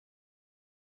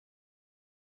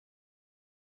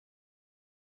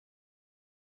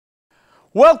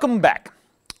Welcome back!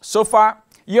 So far,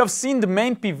 you have seen the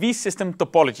main PV system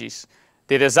topologies,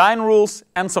 the design rules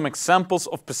and some examples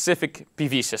of specific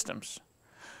PV systems.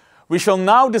 We shall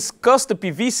now discuss the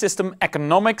PV system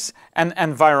economics and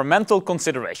environmental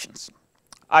considerations.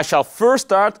 I shall first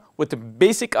start with the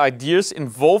basic ideas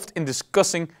involved in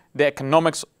discussing the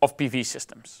economics of PV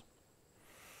systems.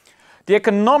 The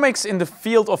economics in the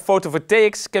field of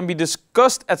photovoltaics can be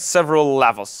discussed at several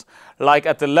levels, like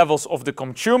at the levels of the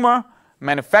consumer,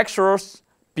 manufacturers,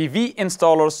 PV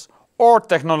installers, or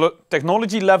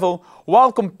technology level,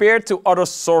 while compared to other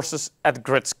sources at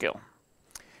grid scale.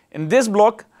 In this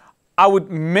block, I would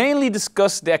mainly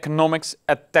discuss the economics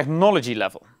at technology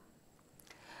level.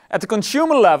 At the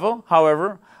consumer level,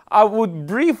 however, I would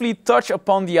briefly touch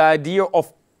upon the idea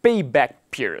of payback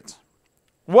period.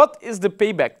 What is the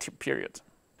payback period?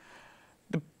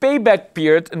 The payback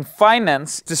period in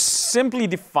finance is simply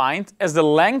defined as the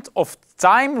length of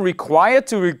time required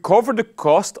to recover the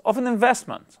cost of an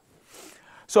investment.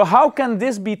 So how can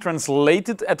this be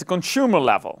translated at the consumer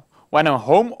level, when a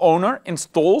homeowner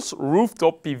installs a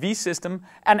rooftop PV system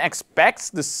and expects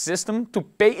the system to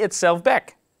pay itself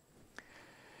back?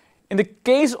 In the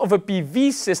case of a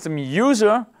PV system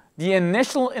user, the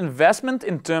initial investment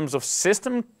in terms of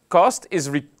system cost is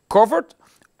recovered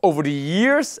over the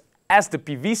years as the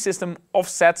PV system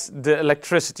offsets the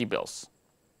electricity bills.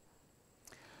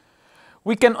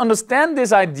 We can understand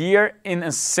this idea in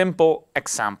a simple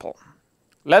example.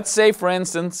 Let's say, for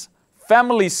instance,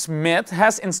 family Smith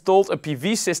has installed a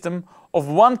PV system of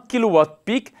 1 kilowatt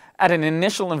peak at an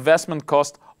initial investment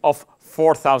cost of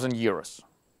 4,000 euros.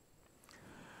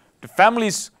 The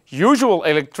family's usual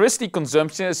electricity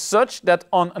consumption is such that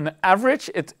on an average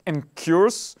it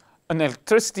incurs an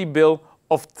electricity bill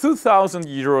of 2,000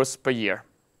 euros per year.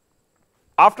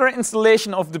 After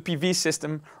installation of the PV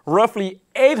system, roughly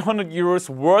 800 euros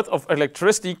worth of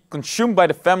electricity consumed by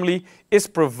the family is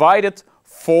provided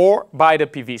for by the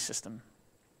PV system.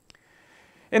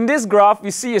 In this graph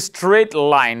we see a straight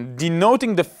line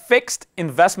denoting the fixed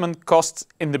investment costs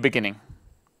in the beginning.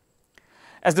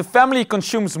 As the family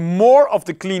consumes more of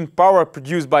the clean power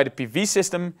produced by the PV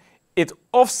system, it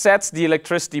offsets the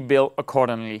electricity bill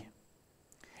accordingly.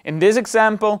 In this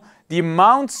example, the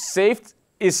amount saved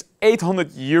is 800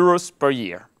 euros per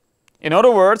year. In other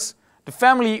words, the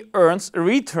family earns a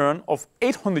return of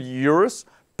 800 euros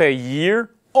per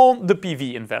year on the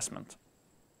PV investment.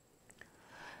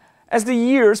 As the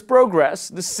years progress,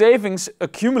 the savings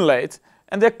accumulate,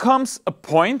 and there comes a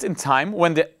point in time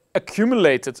when the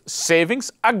accumulated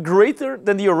savings are greater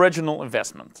than the original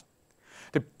investment.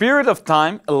 The period of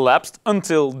time elapsed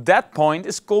until that point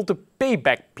is called the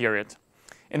payback period.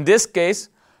 In this case,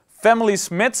 family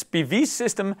Smith's PV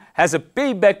system has a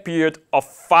payback period of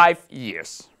 5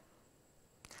 years.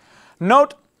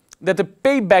 Note that the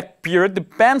payback period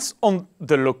depends on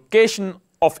the location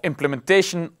of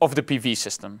implementation of the PV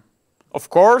system. Of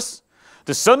course,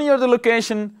 the sunnier the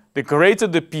location, the greater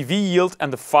the PV yield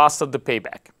and the faster the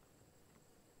payback.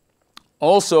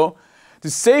 Also, the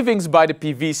savings by the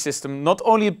PV system not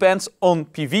only depends on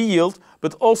PV yield,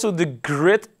 but also the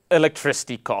grid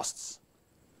electricity costs.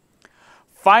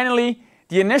 Finally,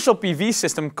 the initial PV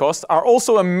system costs are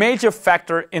also a major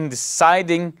factor in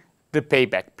deciding the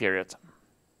payback period.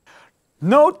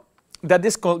 Note that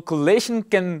this calculation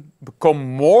can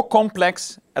become more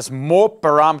complex as more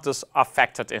parameters are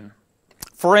factored in.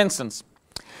 For instance,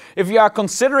 if you are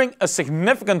considering a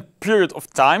significant period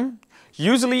of time,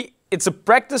 usually it's a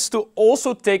practice to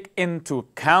also take into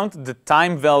account the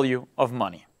time value of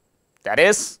money. That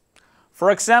is, for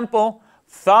example,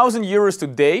 1,000 euros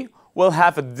today will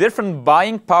have a different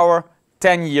buying power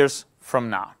 10 years from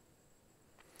now.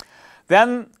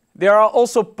 Then there are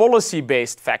also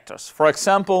policy-based factors. For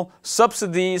example,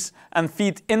 subsidies and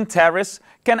feed-in tariffs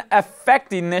can affect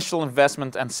the initial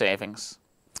investment and savings.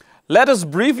 Let us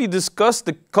briefly discuss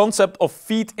the concept of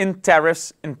feed-in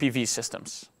tariffs in PV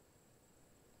systems.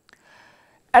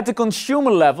 At the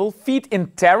consumer level,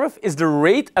 feed-in tariff is the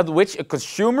rate at which a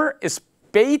consumer is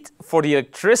paid for the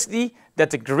electricity that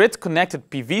the grid-connected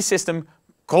PV system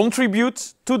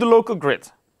contributes to the local grid.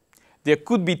 There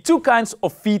could be two kinds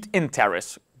of feed-in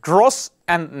tariffs, gross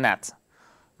and net.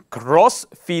 Gross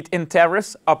feed-in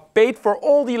tariffs are paid for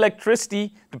all the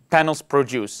electricity the panels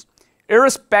produce,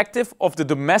 irrespective of the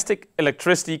domestic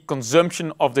electricity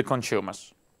consumption of the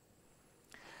consumers.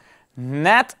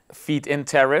 Net feed-in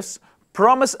tariffs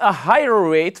promise a higher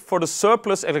rate for the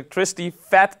surplus electricity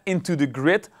fed into the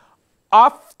grid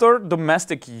after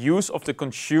domestic use of the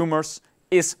consumers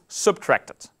is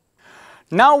subtracted.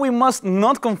 Now we must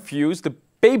not confuse the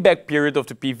payback period of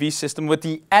the PV system with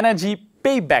the energy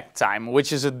payback time,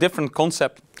 which is a different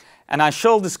concept, and I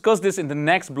shall discuss this in the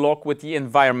next block with the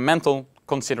environmental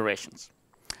considerations.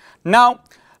 Now,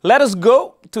 let us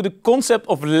go to the concept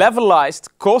of levelized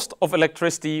cost of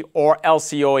electricity, or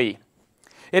LCOE.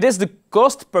 It is the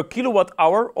cost per kilowatt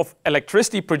hour of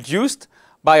electricity produced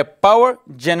by a power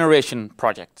generation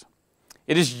project.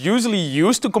 It is usually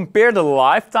used to compare the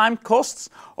lifetime costs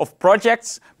of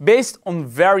projects based on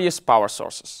various power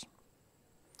sources.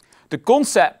 The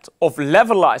concept of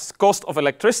levelized cost of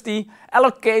electricity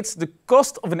allocates the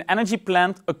cost of an energy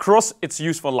plant across its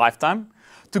useful lifetime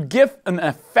to give an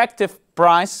effective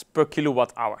price per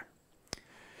kilowatt hour.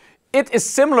 It is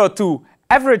similar to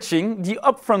averaging the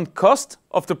upfront cost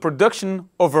of the production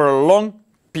over a long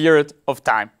period of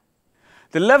time.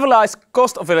 The levelized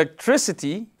cost of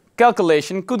electricity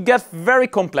calculation could get very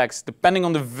complex depending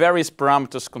on the various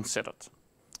parameters considered.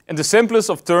 In the simplest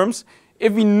of terms,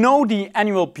 if we know the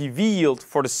annual PV yield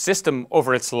for the system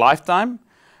over its lifetime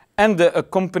and the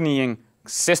accompanying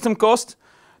system cost,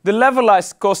 the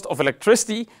levelized cost of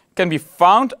electricity can be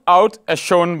found out as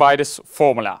shown by this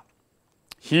formula.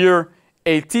 Here,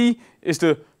 AT is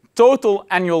the total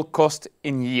annual cost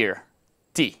in year,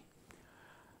 T.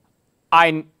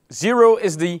 I0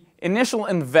 is the initial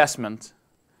investment,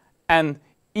 and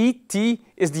ET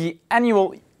is the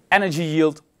annual energy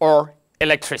yield or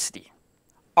electricity.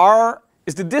 R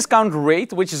is the discount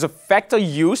rate, which is a factor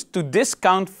used to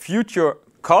discount future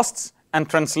costs and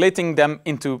translating them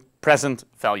into present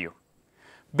value.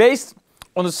 Based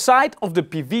on the size of the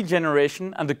PV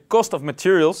generation and the cost of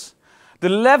materials, the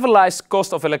levelized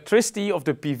cost of electricity of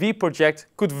the PV project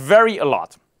could vary a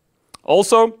lot.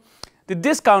 Also, the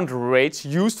discount rates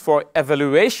used for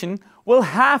evaluation will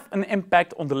have an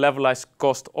impact on the levelized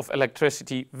cost of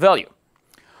electricity value.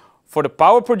 For the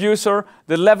power producer,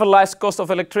 the levelized cost of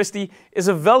electricity is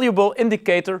a valuable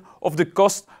indicator of the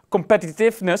cost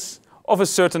competitiveness of a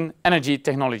certain energy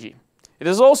technology. It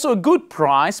is also a good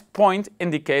price point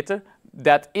indicator,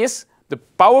 that is, the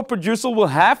power producer will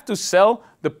have to sell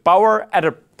the power at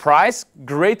a price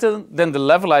greater than the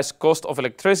levelized cost of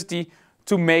electricity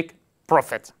to make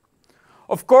profit.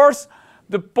 Of course,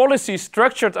 the policy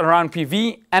structured around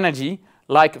PV energy,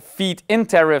 like feed-in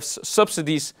tariffs,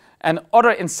 subsidies, and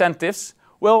other incentives,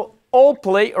 will all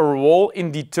play a role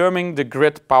in determining the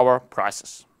grid power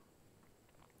prices.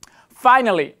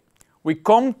 Finally, we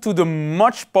come to the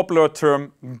much popular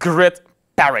term grid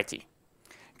parity.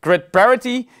 Grid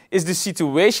parity is the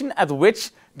situation at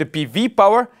which the PV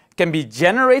power can be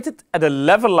generated at a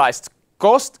levelized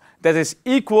cost that is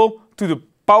equal to the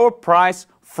power price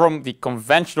from the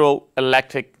conventional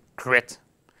electric grid.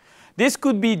 This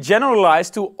could be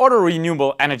generalized to other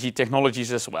renewable energy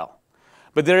technologies as well.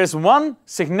 But there is one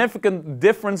significant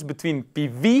difference between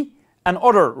PV and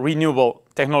other renewable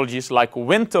technologies like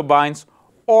wind turbines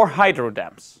or hydro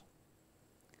dams.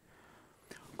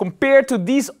 Compared to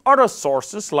these other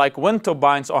sources like wind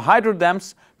turbines or hydro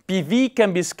dams, PV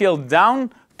can be scaled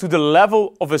down to the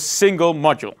level of a single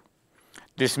module.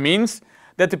 This means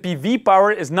that the PV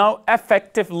power is now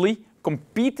effectively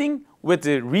competing with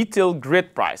the retail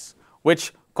grid price,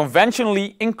 which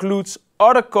conventionally includes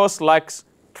other costs like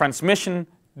transmission,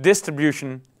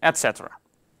 distribution, etc.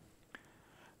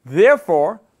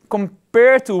 Therefore,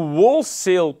 compared to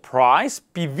wholesale price,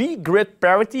 PV grid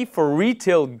parity for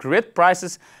retail grid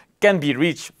prices can be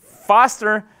reached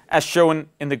faster, as shown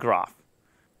in the graph.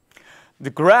 The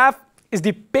graph is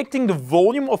depicting the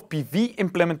volume of PV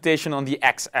implementation on the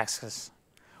x-axis,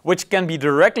 which can be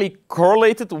directly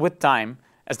correlated with time,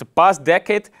 as the past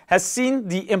decade has seen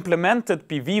the implemented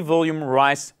PV volume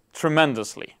rise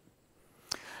tremendously.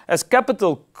 As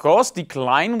capital costs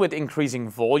decline with increasing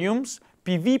volumes,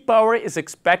 PV power is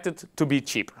expected to be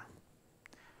cheaper.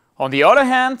 On the other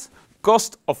hand,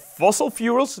 cost of fossil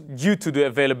fuels due to the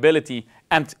availability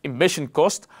and emission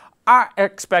cost are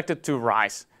expected to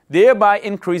rise, thereby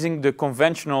increasing the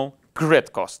conventional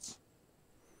grid costs.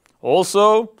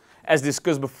 Also, as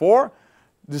discussed before,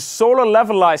 the solar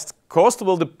levelized cost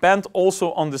will depend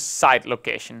also on the site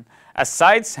location, as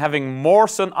sites having more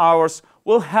sun hours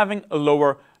will having a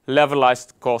lower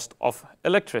levelized cost of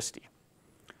electricity.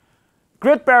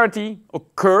 Grid parity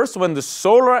occurs when the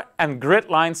solar and grid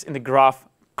lines in the graph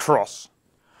cross.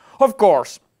 Of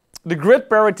course, the grid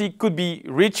parity could be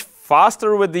reached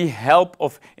faster with the help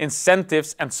of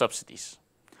incentives and subsidies.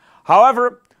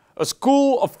 However, a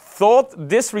school of thought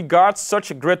disregards such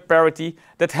a grid parity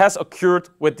that has occurred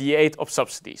with the aid of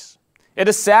subsidies. It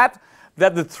is said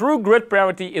that the true grid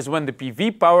parity is when the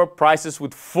PV power prices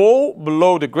would fall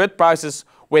below the grid prices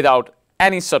without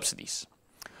any subsidies.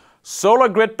 Solar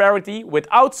grid parity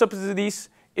without subsidies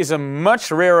is a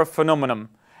much rarer phenomenon,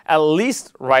 at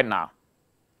least right now.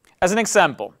 As an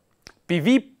example,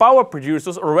 PV power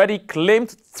producers already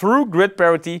claimed through grid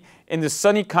parity in the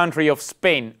sunny country of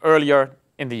Spain earlier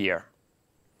in the year.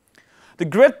 The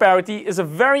grid parity is a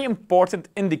very important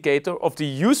indicator of the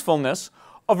usefulness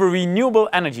of a renewable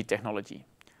energy technology.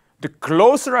 The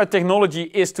closer a technology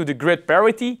is to the grid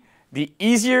parity, the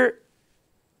easier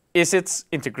is its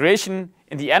integration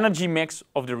in the energy mix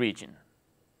of the region.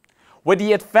 With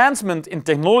the advancement in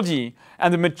technology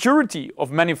and the maturity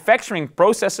of manufacturing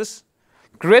processes,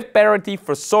 grid parity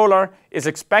for solar is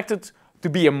expected to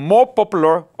be a more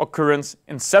popular occurrence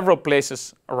in several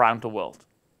places around the world.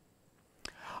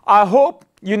 I hope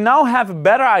you now have a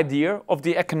better idea of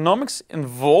the economics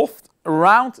involved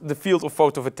around the field of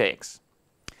photovoltaics.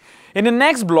 In the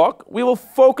next block, we will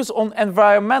focus on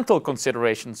environmental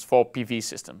considerations for PV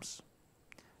systems.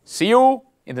 See you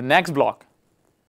in the next block.